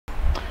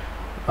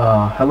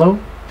Hello.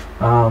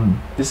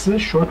 This is a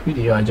short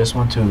video. I just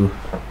want to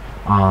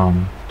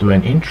do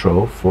an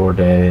intro for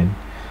the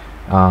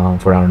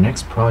for our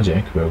next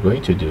project we're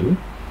going to do.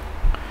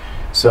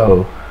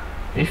 So,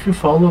 if you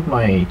followed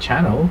my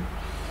channel,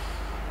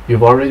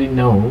 you've already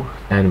know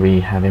that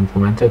we have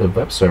implemented a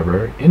web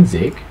server in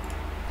Zig,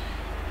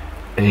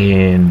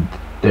 and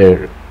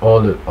there all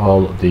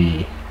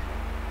the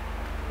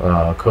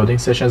coding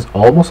sessions,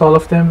 almost all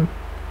of them,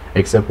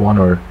 except one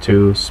or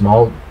two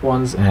small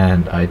ones,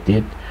 and I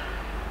did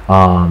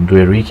do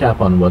a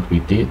recap on what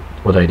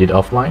I did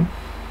offline.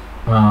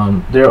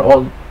 They're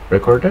all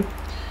recorded.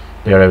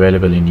 They are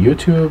available in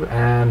YouTube,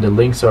 and the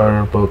links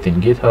are both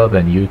in GitHub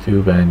and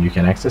YouTube, and you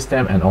can access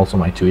them, and also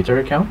my Twitter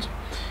account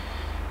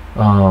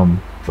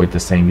with the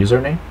same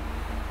username.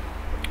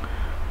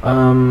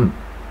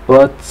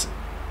 But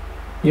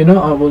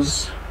I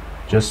was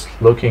just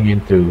looking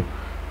into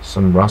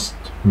some Rust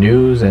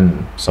news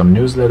and some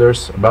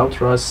newsletters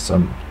about Rust,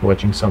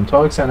 watching some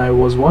talks, and I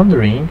was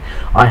wondering,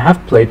 I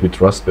have played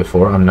with Rust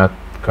before. I'm not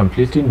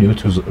completely new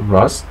to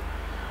Rust.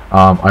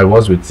 I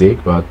was with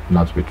Zig, but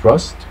not with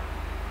Rust.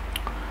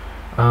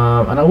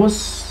 And I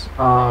was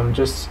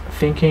just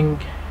thinking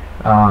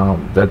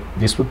that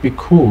this would be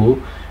cool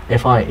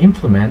if I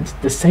implement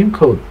the same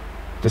code,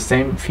 the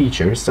same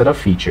set of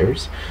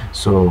features.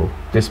 So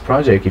this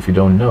project, if you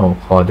don't know,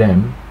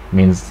 Khodem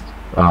means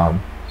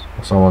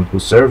someone who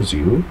serves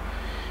you.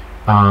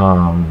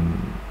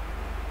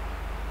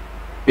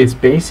 It's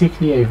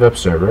basically a web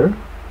server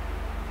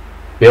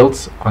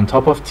built on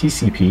top of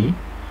TCP.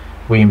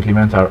 We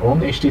implement our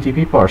own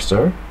HTTP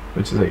parser,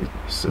 which is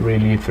a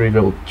really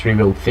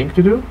trivial thing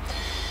to do.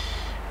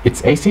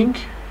 It's async,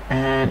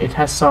 and it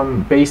has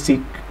some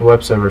basic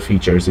web server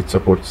features. It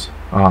supports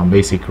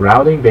basic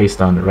routing based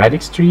on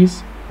radix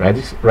trees,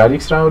 radix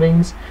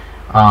routings.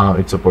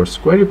 It supports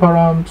query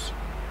params,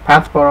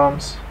 path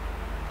params,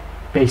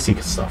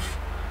 basic stuff.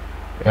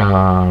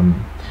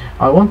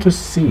 I want to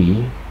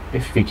see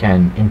if we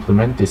can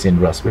implement this in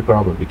Rust. We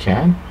probably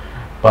can,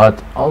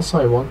 but also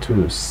I want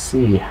to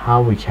see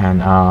how we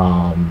can,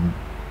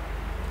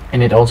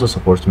 and it also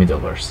supports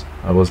middlewares.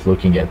 I was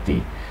looking at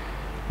the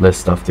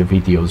list of the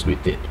videos we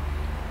did.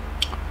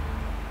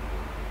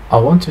 I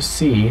want to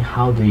see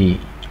how the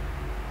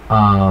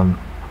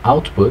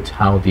output,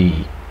 how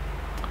the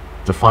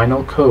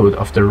final code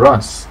of the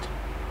Rust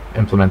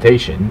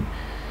implementation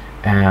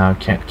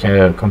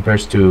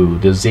compares to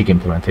the Zig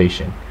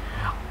implementation.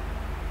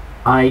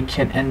 I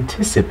can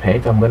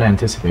anticipate, I'm going to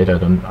anticipate,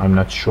 I'm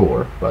not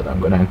sure, but I'm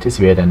going to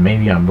anticipate, and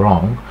maybe I'm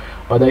wrong,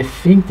 but I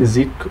think the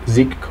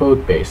Zig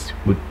code base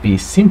would be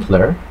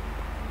simpler,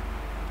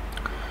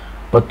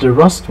 but the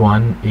Rust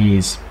one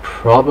is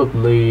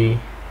probably,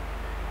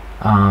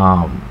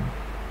 how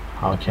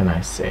can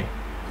I say,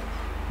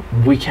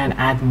 we can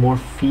add more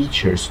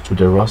features to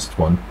the Rust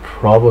one,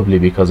 probably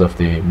because of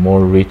the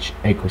more rich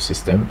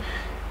ecosystem.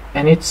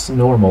 And it's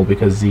normal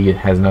because Zig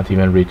has not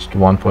even reached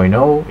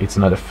 1.0. It's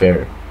not a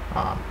fair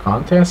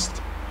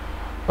contest,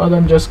 but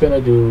I'm just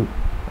gonna do,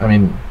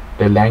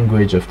 the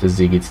language of the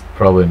Zig, it's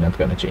probably not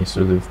gonna change,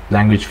 so the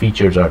language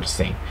features are the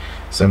same.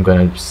 So I'm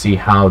gonna see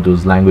how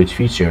those language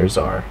features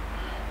are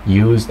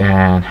used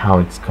and how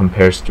it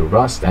compares to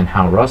Rust, and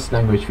how Rust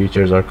language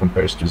features are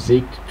compared to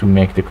Zig, to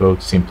make the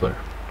code simpler.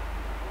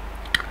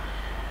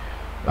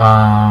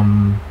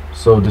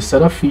 So the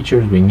set of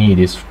features we need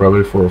is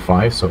probably 4 or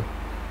 5. So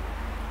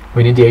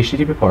we need the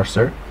HTTP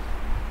parser,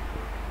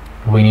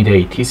 we need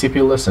a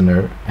TCP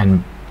listener,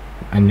 and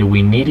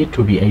we need it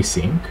to be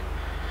async,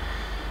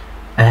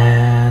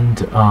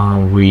 and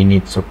we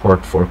need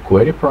support for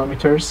query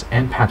parameters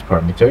and path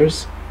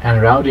parameters,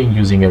 and routing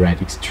using a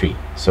radix tree.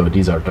 So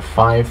these are the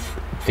 5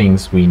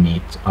 things we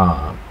need.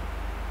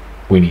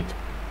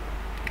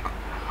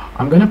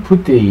 I'm gonna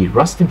put the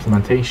Rust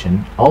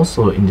implementation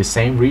also in the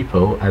same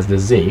repo as the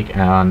Zig,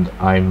 and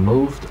I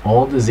moved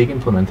all the Zig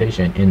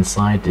implementation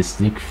inside this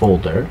Zig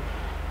folder.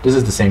 This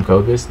is the same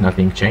code base,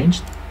 nothing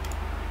changed.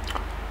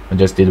 I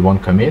just did one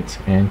commit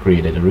and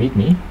created a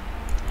readme,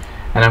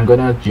 and I'm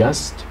gonna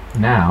just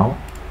now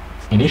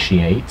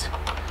initiate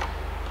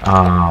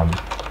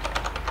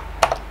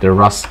the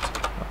Rust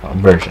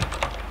version.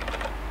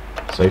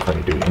 So if I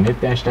do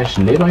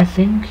init-lib, I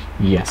think,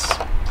 yes.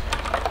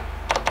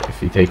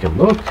 If you take a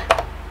look,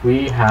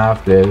 we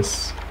have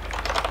this,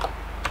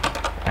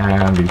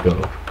 and we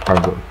go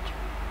cargo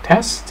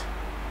test.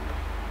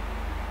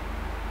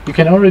 You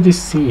can already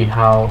see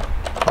how,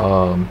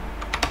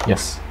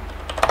 yes,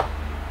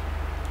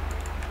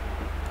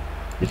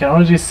 you can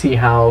already see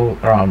how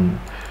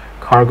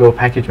cargo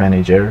package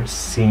manager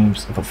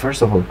seems. But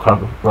first of all,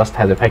 Rust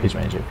has a package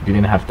manager. We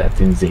didn't have that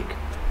in Zig,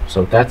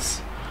 so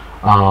that's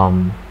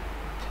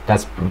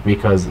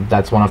because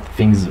that's one of the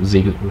things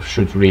Zig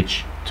should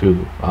reach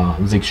to.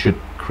 Zig should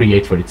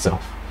create for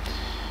itself.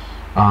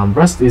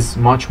 Rust is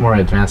much more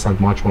advanced and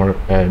much more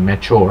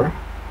mature,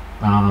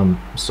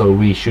 so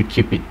we should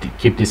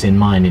keep this in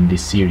mind in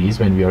this series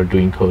when we are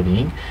doing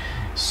coding.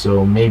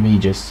 So maybe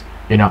just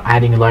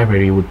adding a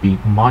library would be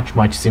much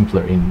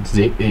simpler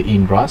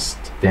in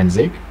Rust than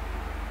Zig.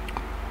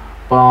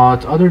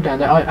 But other than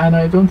that,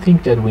 I don't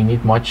think that we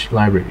need much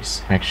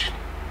libraries actually.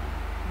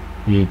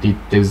 We did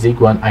the Zig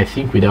one, I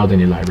think, without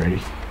any library.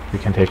 We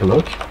can take a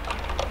look.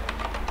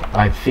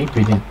 I think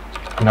we did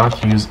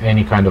not use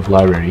any kind of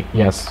library.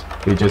 Yes,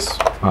 we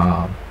just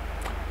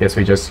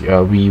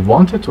we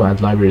wanted to add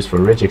libraries for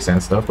regex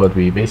and stuff, but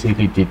we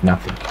basically did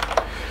nothing.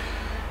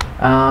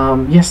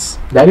 Yes,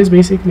 that is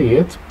basically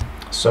it.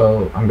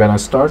 So I'm gonna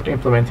start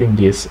implementing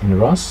this in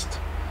Rust,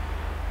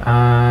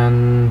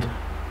 and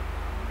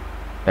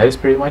that is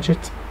pretty much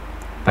it.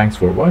 Thanks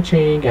for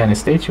watching, and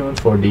stay tuned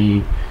for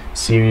the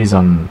series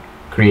on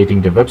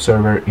creating the web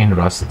server in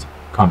Rust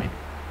coming.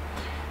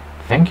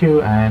 Thank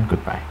you and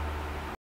goodbye.